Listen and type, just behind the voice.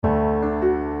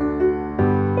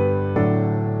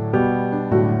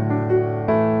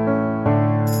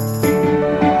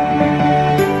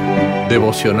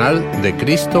devocional de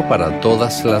Cristo para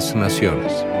todas las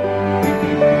naciones.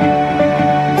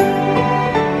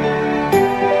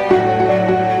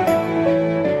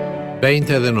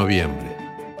 ...20 de noviembre...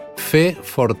 Fe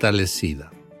fortalecida.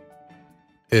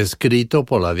 Escrito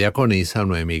por la diaconisa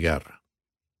Noemi Guerra.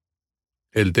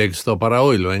 El texto para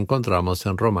hoy lo encontramos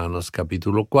en Romanos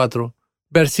capítulo 4,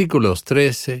 versículos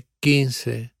 13,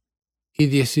 15 y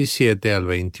 17 al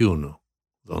 21,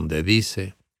 donde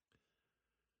dice: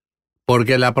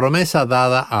 Porque la promesa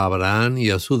dada a Abraham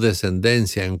y a su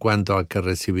descendencia en cuanto a que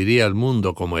recibiría el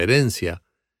mundo como herencia,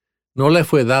 no le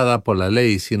fue dada por la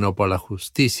ley, sino por la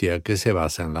justicia que se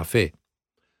basa en la fe.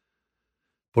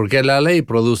 Porque la ley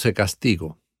produce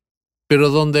castigo, pero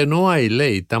donde no hay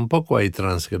ley tampoco hay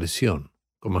transgresión.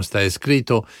 Como está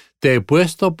escrito, te he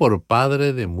puesto por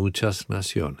padre de muchas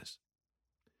naciones.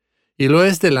 Y lo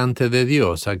es delante de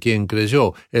Dios, a quien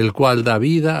creyó, el cual da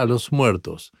vida a los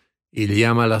muertos, y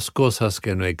llama las cosas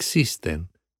que no existen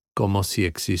como si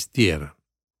existieran.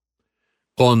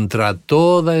 Contra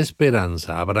toda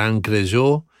esperanza, Abraham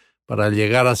creyó para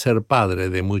llegar a ser padre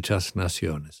de muchas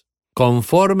naciones,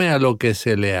 conforme a lo que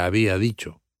se le había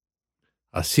dicho: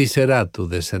 así será tu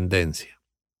descendencia.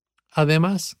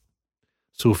 Además,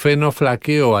 su fe no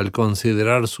flaqueó al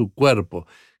considerar su cuerpo,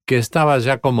 que estaba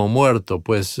ya como muerto,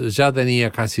 pues ya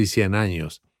tenía casi 100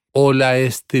 años, o la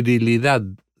esterilidad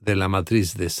de la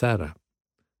matriz de Sara.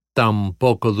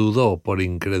 Tampoco dudó por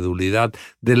incredulidad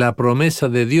de la promesa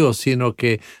de Dios, sino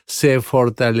que se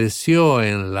fortaleció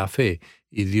en la fe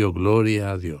y dio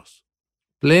gloria a Dios,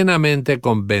 plenamente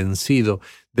convencido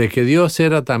de que Dios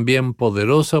era también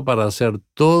poderoso para hacer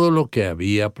todo lo que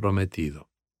había prometido.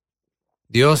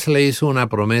 Dios le hizo una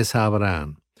promesa a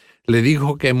Abraham. Le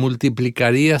dijo que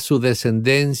multiplicaría su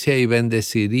descendencia y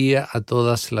bendeciría a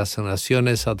todas las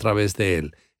naciones a través de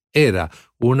él. Era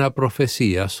una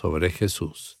profecía sobre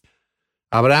Jesús.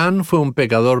 Abraham fue un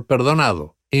pecador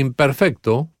perdonado,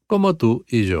 imperfecto como tú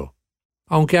y yo.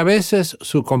 Aunque a veces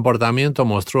su comportamiento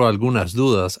mostró algunas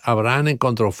dudas, Abraham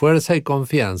encontró fuerza y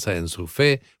confianza en su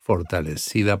fe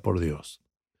fortalecida por Dios.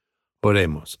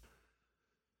 Oremos.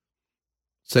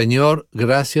 Señor,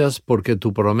 gracias porque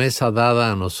tu promesa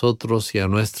dada a nosotros y a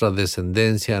nuestra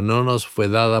descendencia no nos fue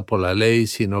dada por la ley,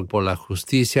 sino por la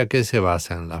justicia que se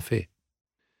basa en la fe.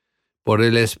 Por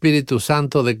el Espíritu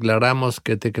Santo declaramos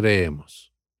que te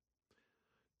creemos.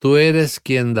 Tú eres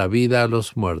quien da vida a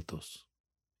los muertos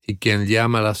y quien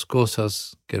llama las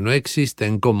cosas que no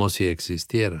existen como si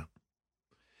existieran.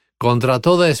 Contra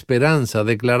toda esperanza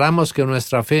declaramos que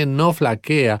nuestra fe no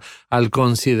flaquea al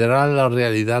considerar la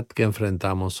realidad que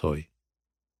enfrentamos hoy.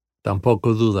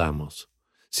 Tampoco dudamos,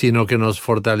 sino que nos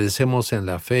fortalecemos en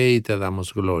la fe y te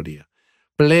damos gloria,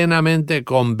 plenamente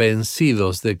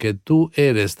convencidos de que tú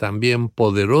eres también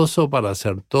poderoso para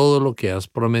hacer todo lo que has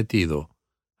prometido.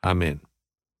 Amén.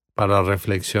 Para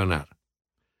reflexionar.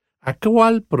 ¿A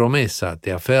cuál promesa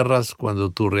te aferras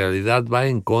cuando tu realidad va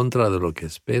en contra de lo que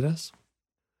esperas?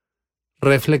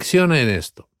 Reflexiona en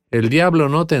esto. El diablo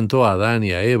no tentó a Adán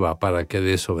y a Eva para que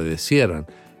desobedecieran,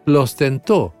 los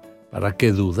tentó para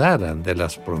que dudaran de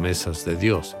las promesas de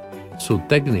Dios. Su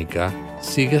técnica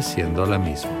sigue siendo la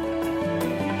misma.